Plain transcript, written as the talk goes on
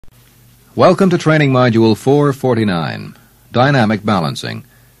Welcome to Training Module 449, Dynamic Balancing.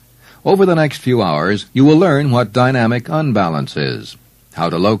 Over the next few hours, you will learn what dynamic unbalance is, how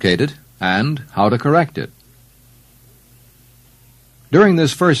to locate it, and how to correct it. During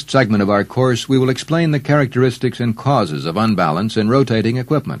this first segment of our course, we will explain the characteristics and causes of unbalance in rotating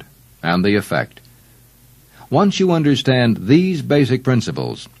equipment, and the effect. Once you understand these basic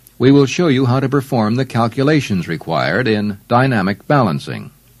principles, we will show you how to perform the calculations required in dynamic balancing.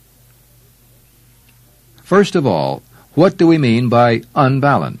 First of all, what do we mean by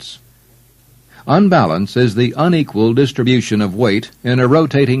unbalance? Unbalance is the unequal distribution of weight in a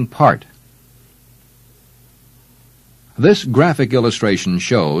rotating part. This graphic illustration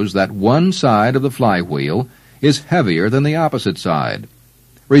shows that one side of the flywheel is heavier than the opposite side,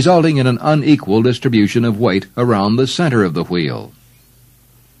 resulting in an unequal distribution of weight around the center of the wheel.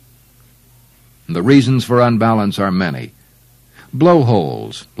 The reasons for unbalance are many.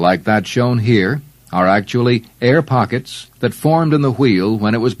 Blowholes, like that shown here, are actually air pockets that formed in the wheel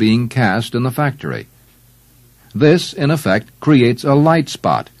when it was being cast in the factory. This, in effect, creates a light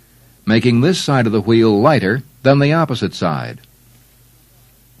spot, making this side of the wheel lighter than the opposite side.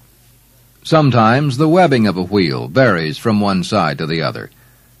 Sometimes the webbing of a wheel varies from one side to the other.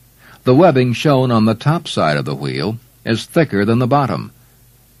 The webbing shown on the top side of the wheel is thicker than the bottom.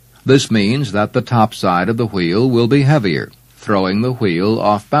 This means that the top side of the wheel will be heavier, throwing the wheel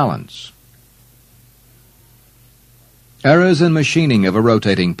off balance. Errors in machining of a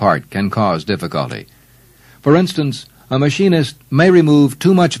rotating part can cause difficulty. For instance, a machinist may remove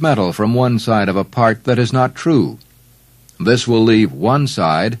too much metal from one side of a part that is not true. This will leave one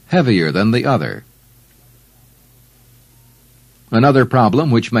side heavier than the other. Another problem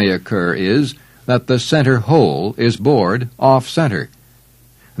which may occur is that the center hole is bored off-center.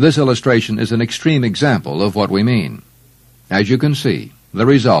 This illustration is an extreme example of what we mean. As you can see, the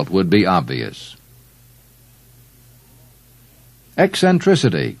result would be obvious.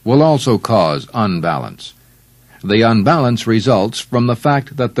 Eccentricity will also cause unbalance. The unbalance results from the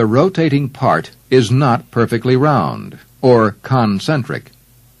fact that the rotating part is not perfectly round, or concentric.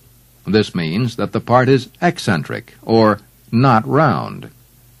 This means that the part is eccentric, or not round.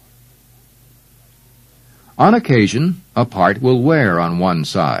 On occasion, a part will wear on one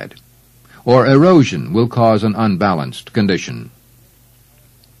side, or erosion will cause an unbalanced condition.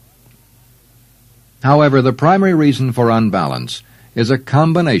 However, the primary reason for unbalance is a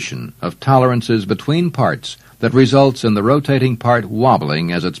combination of tolerances between parts that results in the rotating part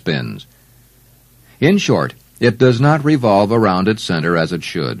wobbling as it spins. In short, it does not revolve around its center as it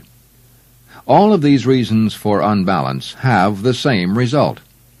should. All of these reasons for unbalance have the same result,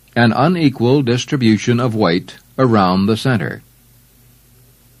 an unequal distribution of weight around the center.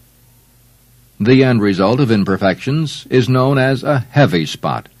 The end result of imperfections is known as a heavy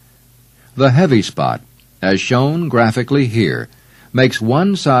spot. The heavy spot, as shown graphically here, makes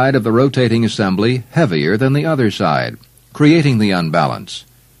one side of the rotating assembly heavier than the other side, creating the unbalance.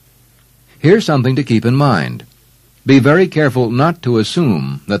 Here's something to keep in mind. Be very careful not to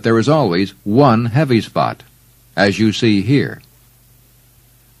assume that there is always one heavy spot, as you see here.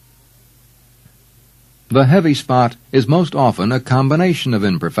 The heavy spot is most often a combination of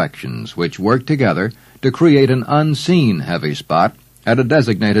imperfections which work together to create an unseen heavy spot at a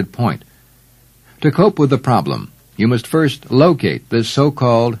designated point. To cope with the problem, you must first locate this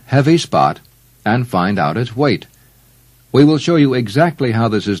so-called heavy spot and find out its weight. We will show you exactly how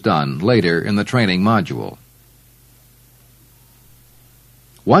this is done later in the training module.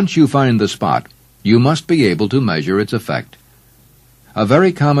 Once you find the spot, you must be able to measure its effect. A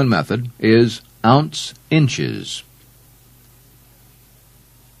very common method is ounce-inches.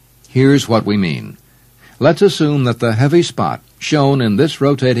 Here's what we mean. Let's assume that the heavy spot shown in this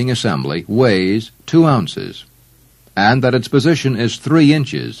rotating assembly weighs 2 ounces, and that its position is 3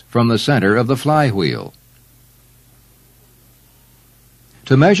 inches from the center of the flywheel.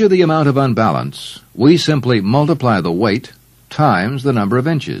 To measure the amount of unbalance, we simply multiply the weight times the number of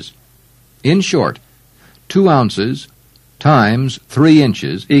inches. In short, 2 ounces times 3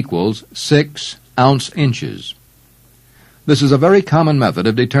 inches equals 6 ounce-inches. This is a very common method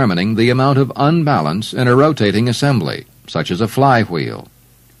of determining the amount of unbalance in a rotating assembly, such as a flywheel.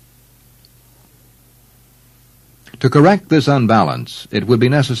 To correct this unbalance, it would be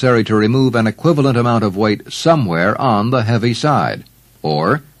necessary to remove an equivalent amount of weight somewhere on the heavy side,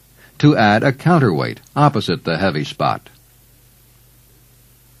 or to add a counterweight opposite the heavy spot.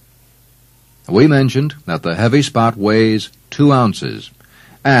 We mentioned that the heavy spot weighs 2 ounces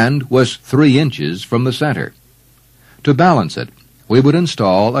and was 3 inches from the center. To balance it, we would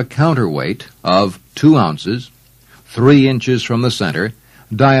install a counterweight of 2 ounces, 3 inches from the center,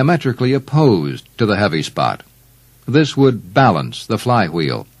 diametrically opposed to the heavy spot. This would balance the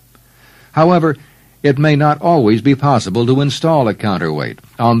flywheel. However, it may not always be possible to install a counterweight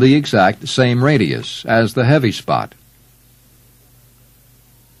on the exact same radius as the heavy spot.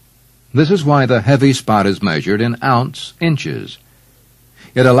 This is why the heavy spot is measured in ounce-inches.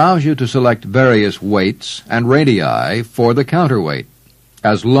 It allows you to select various weights and radii for the counterweight,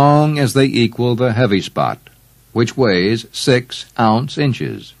 as long as they equal the heavy spot, which weighs 6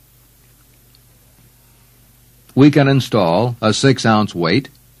 ounce-inches. We can install a 6-ounce weight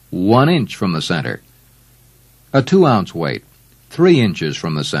 1 inch from the center, a 2-ounce weight 3 inches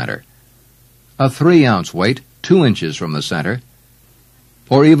from the center, a 3-ounce weight 2 inches from the center,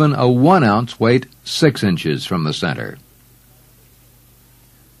 or even a 1-ounce weight 6 inches from the center.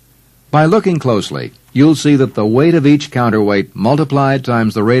 By looking closely, you'll see that the weight of each counterweight multiplied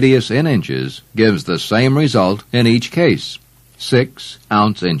times the radius in inches gives the same result in each case, 6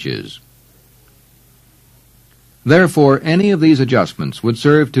 ounce-inches. Therefore, any of these adjustments would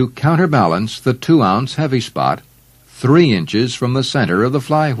serve to counterbalance the 2-ounce heavy spot 3 inches from the center of the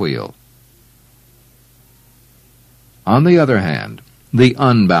flywheel. On the other hand, the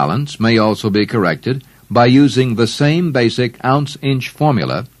unbalance may also be corrected by using the same basic ounce-inch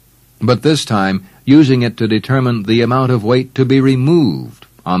formula, but this time using it to determine the amount of weight to be removed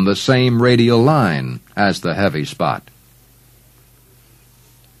on the same radial line as the heavy spot.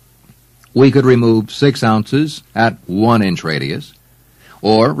 We could remove 6 ounces at 1 inch radius,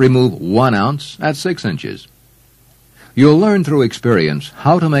 or remove 1 ounce at 6 inches. You'll learn through experience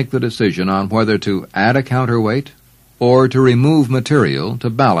how to make the decision on whether to add a counterweight or to remove material to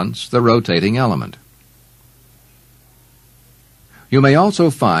balance the rotating element. You may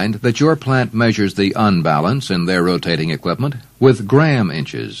also find that your plant measures the unbalance in their rotating equipment with gram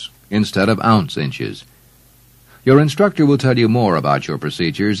inches instead of ounce inches. Your instructor will tell you more about your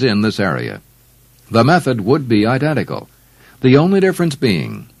procedures in this area. The method would be identical, the only difference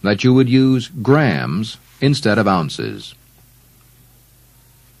being that you would use grams instead of ounces.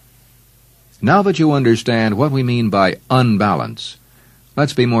 Now that you understand what we mean by unbalance,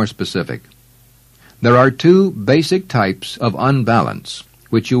 let's be more specific. There are 2 basic types of unbalance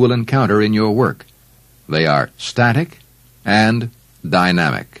which you will encounter in your work. They are static and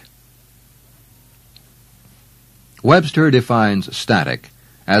dynamic. Webster defines static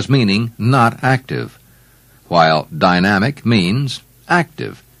as meaning not active, while dynamic means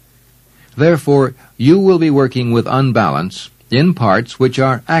active. Therefore, you will be working with unbalance in parts which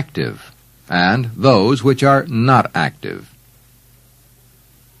are active and those which are not active.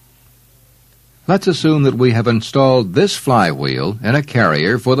 Let's assume that we have installed this flywheel in a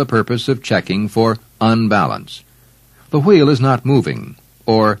carrier for the purpose of checking for unbalance. The wheel is not moving,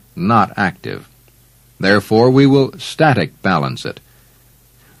 or not active. Therefore, we will static balance it.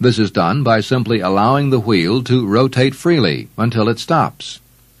 This is done by simply allowing the wheel to rotate freely until it stops.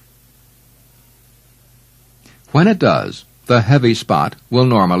 When it does, the heavy spot will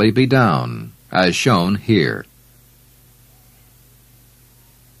normally be down, as shown here.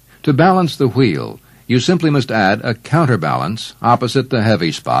 To balance the wheel, you simply must add a counterbalance opposite the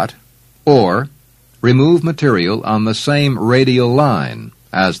heavy spot, or remove material on the same radial line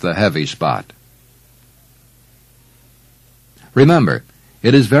as the heavy spot. Remember,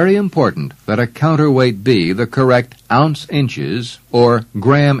 it is very important that a counterweight be the correct ounce-inches or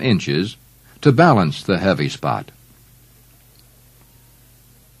gram-inches to balance the heavy spot.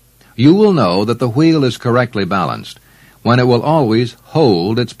 You will know that the wheel is correctly balanced when it will always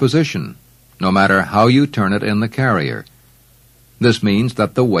hold its position, no matter how you turn it in the carrier. This means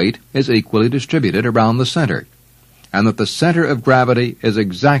that the weight is equally distributed around the center, and that the center of gravity is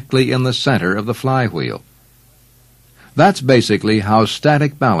exactly in the center of the flywheel. That's basically how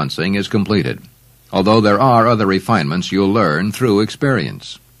static balancing is completed, although there are other refinements you'll learn through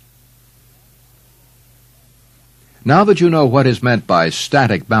experience. Now that you know what is meant by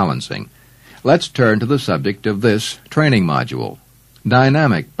static balancing, let's turn to the subject of this training module,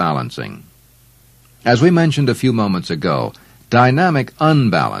 dynamic balancing. As we mentioned a few moments ago, dynamic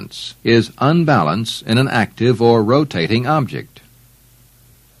unbalance is unbalance in an active or rotating object.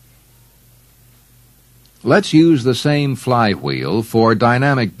 Let's use the same flywheel for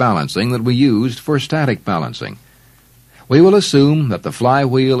dynamic balancing that we used for static balancing. We will assume that the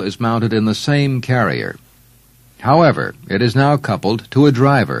flywheel is mounted in the same carrier. However, it is now coupled to a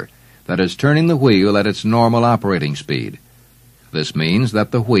driver that is turning the wheel at its normal operating speed. This means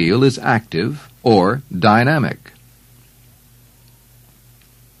that the wheel is active or dynamic.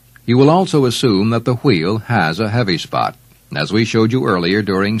 You will also assume that the wheel has a heavy spot, as we showed you earlier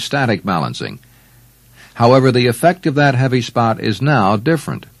during static balancing. However, the effect of that heavy spot is now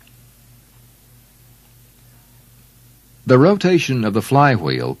different. The rotation of the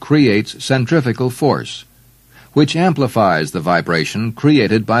flywheel creates centrifugal force, which amplifies the vibration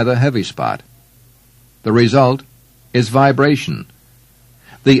created by the heavy spot. The result is vibration.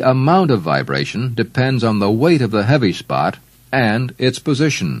 The amount of vibration depends on the weight of the heavy spot and its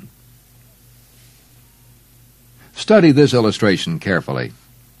position. Study this illustration carefully.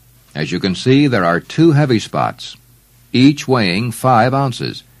 As you can see, there are two heavy spots, each weighing 5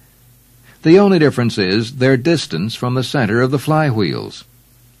 ounces. The only difference is their distance from the center of the flywheels.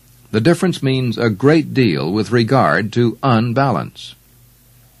 The difference means a great deal with regard to unbalance.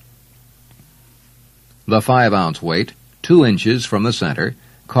 The 5-ounce weight, 2 inches from the center,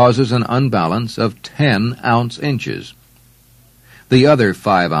 causes an unbalance of 10 ounce inches. The other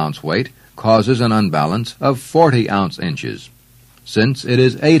 5-ounce weight causes an unbalance of 40 ounce inches, since it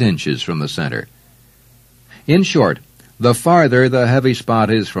is 8 inches from the center. In short, the farther the heavy spot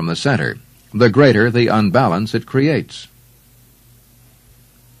is from the center, the greater the unbalance it creates.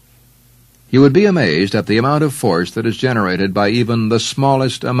 You would be amazed at the amount of force that is generated by even the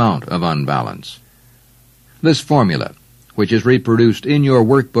smallest amount of unbalance. This formula, which is reproduced in your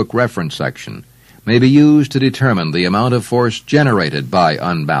workbook reference section, may be used to determine the amount of force generated by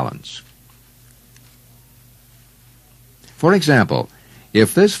unbalance. For example,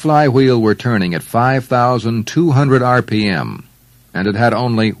 if this flywheel were turning at 5,200 RPM and it had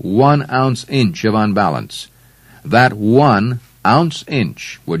only 1 ounce inch of unbalance, that 1 ounce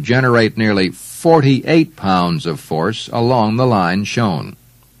inch would generate nearly 48 pounds of force along the line shown.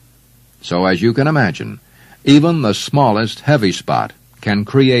 So as you can imagine, even the smallest heavy spot can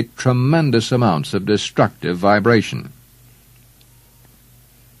create tremendous amounts of destructive vibration.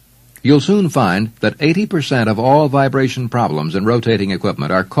 You'll soon find that 80% of all vibration problems in rotating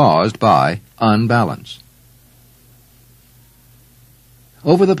equipment are caused by unbalance.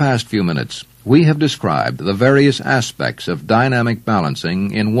 Over the past few minutes, we have described the various aspects of dynamic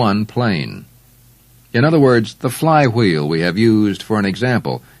balancing in one plane. In other words, the flywheel we have used for an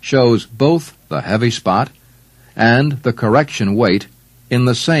example shows both the heavy spot and the correction weight in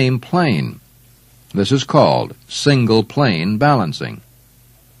the same plane. This is called single plane balancing.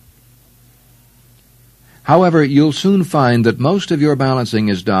 However, you'll soon find that most of your balancing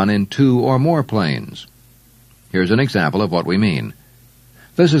is done in 2 or more planes. Here's an example of what we mean.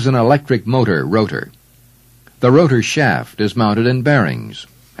 This is an electric motor rotor. The rotor shaft is mounted in bearings,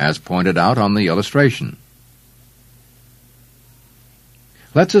 as pointed out on the illustration.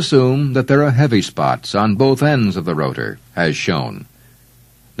 Let's assume that there are heavy spots on both ends of the rotor, as shown.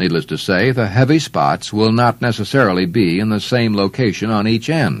 Needless to say, the heavy spots will not necessarily be in the same location on each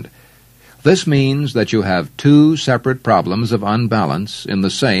end. This means that you have 2 separate problems of unbalance in the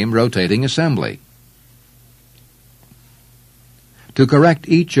same rotating assembly. To correct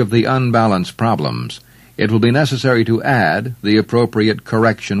each of the unbalanced problems, it will be necessary to add the appropriate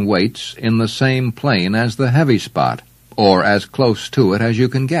correction weights in the same plane as the heavy spot, or as close to it as you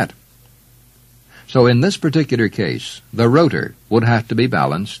can get. So in this particular case, the rotor would have to be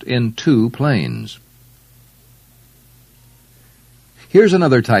balanced in 2 planes. Here's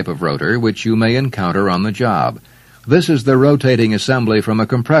another type of rotor which you may encounter on the job. This is the rotating assembly from a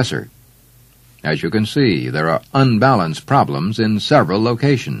compressor. As you can see, there are unbalanced problems in several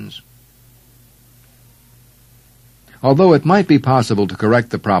locations. Although it might be possible to correct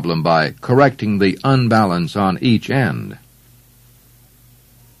the problem by correcting the unbalance on each end,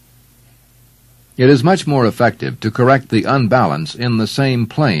 it is much more effective to correct the unbalance in the same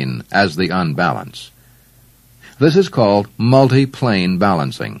plane as the unbalance. This is called multi-plane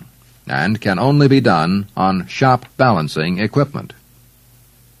balancing, and can only be done on shop balancing equipment.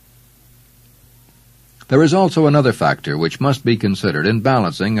 There is also another factor which must be considered in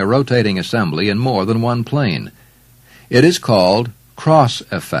balancing a rotating assembly in more than one plane. It is called cross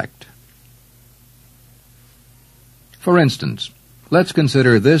effect. For instance, let's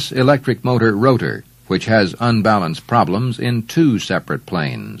consider this electric motor rotor, which has unbalanced problems in 2 separate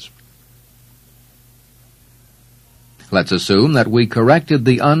planes. Let's assume that we corrected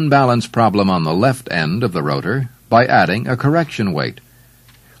the unbalance problem on the left end of the rotor by adding a correction weight.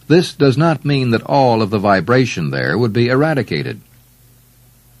 This does not mean that all of the vibration there would be eradicated.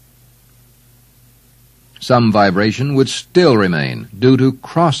 Some vibration would still remain due to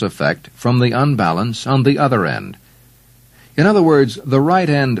cross effect from the unbalance on the other end. In other words, the right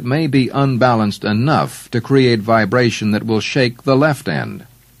end may be unbalanced enough to create vibration that will shake the left end.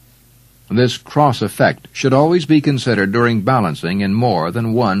 This cross effect should always be considered during balancing in more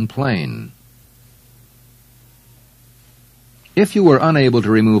than one plane. If you were unable to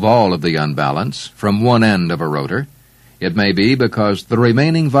remove all of the unbalance from one end of a rotor, it may be because the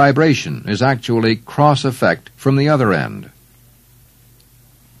remaining vibration is actually cross-effect from the other end.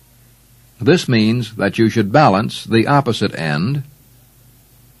 This means that you should balance the opposite end,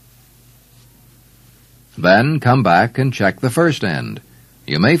 then come back and check the first end.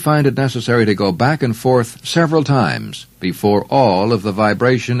 You may find it necessary to go back and forth several times before all of the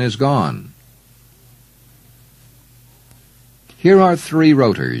vibration is gone. Here are 3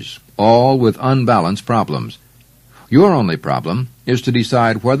 rotors, all with unbalanced problems. Your only problem is to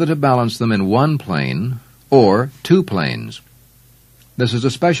decide whether to balance them in one plane or 2 planes. This is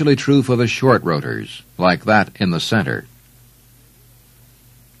especially true for the short rotors, like that in the center.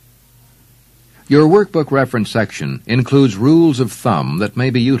 Your workbook reference section includes rules of thumb that may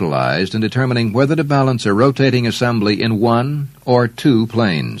be utilized in determining whether to balance a rotating assembly in 1 or 2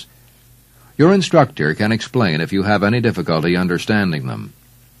 planes. Your instructor can explain if you have any difficulty understanding them.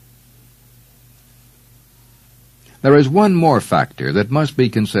 There is one more factor that must be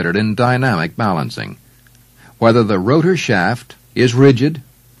considered in dynamic balancing: whether the rotor shaft is rigid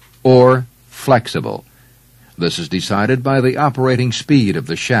or flexible. This is decided by the operating speed of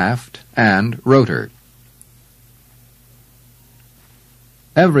the shaft and rotor.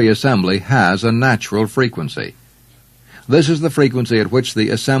 Every assembly has a natural frequency. This is the frequency at which the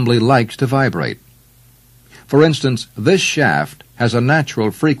assembly likes to vibrate. For instance, this shaft has a natural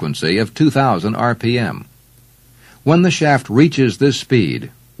frequency of 2,000 RPM. When the shaft reaches this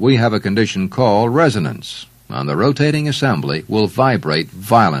speed, we have a condition called resonance, and the rotating assembly will vibrate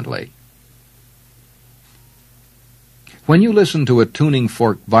violently. When you listen to a tuning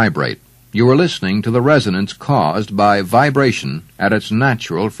fork vibrate, you are listening to the resonance caused by vibration at its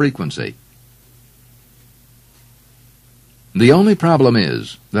natural frequency. The only problem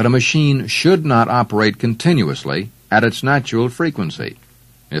is that a machine should not operate continuously at its natural frequency.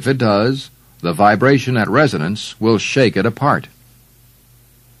 If it does, the vibration at resonance will shake it apart.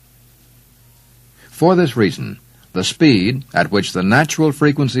 For this reason, the speed at which the natural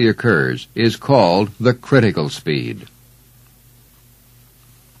frequency occurs is called the critical speed.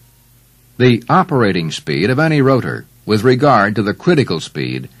 The operating speed of any rotor with regard to the critical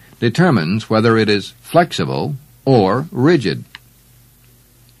speed determines whether it is flexible or rigid.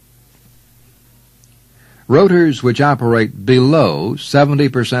 Rotors which operate below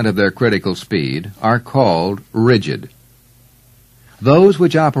 70% of their critical speed are called rigid. Those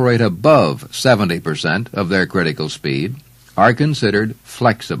which operate above 70% of their critical speed are considered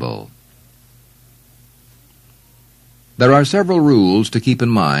flexible. There are several rules to keep in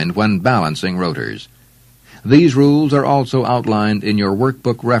mind when balancing rotors. These rules are also outlined in your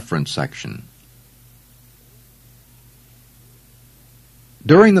workbook reference section.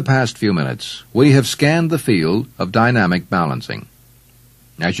 During the past few minutes, we have scanned the field of dynamic balancing.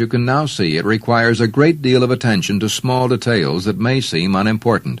 As you can now see, it requires a great deal of attention to small details that may seem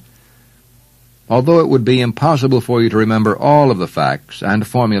unimportant. Although it would be impossible for you to remember all of the facts and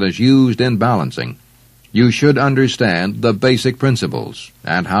formulas used in balancing, you should understand the basic principles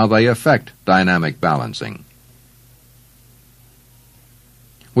and how they affect dynamic balancing.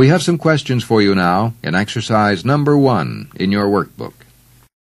 We have some questions for you now in exercise number 1 in your workbook.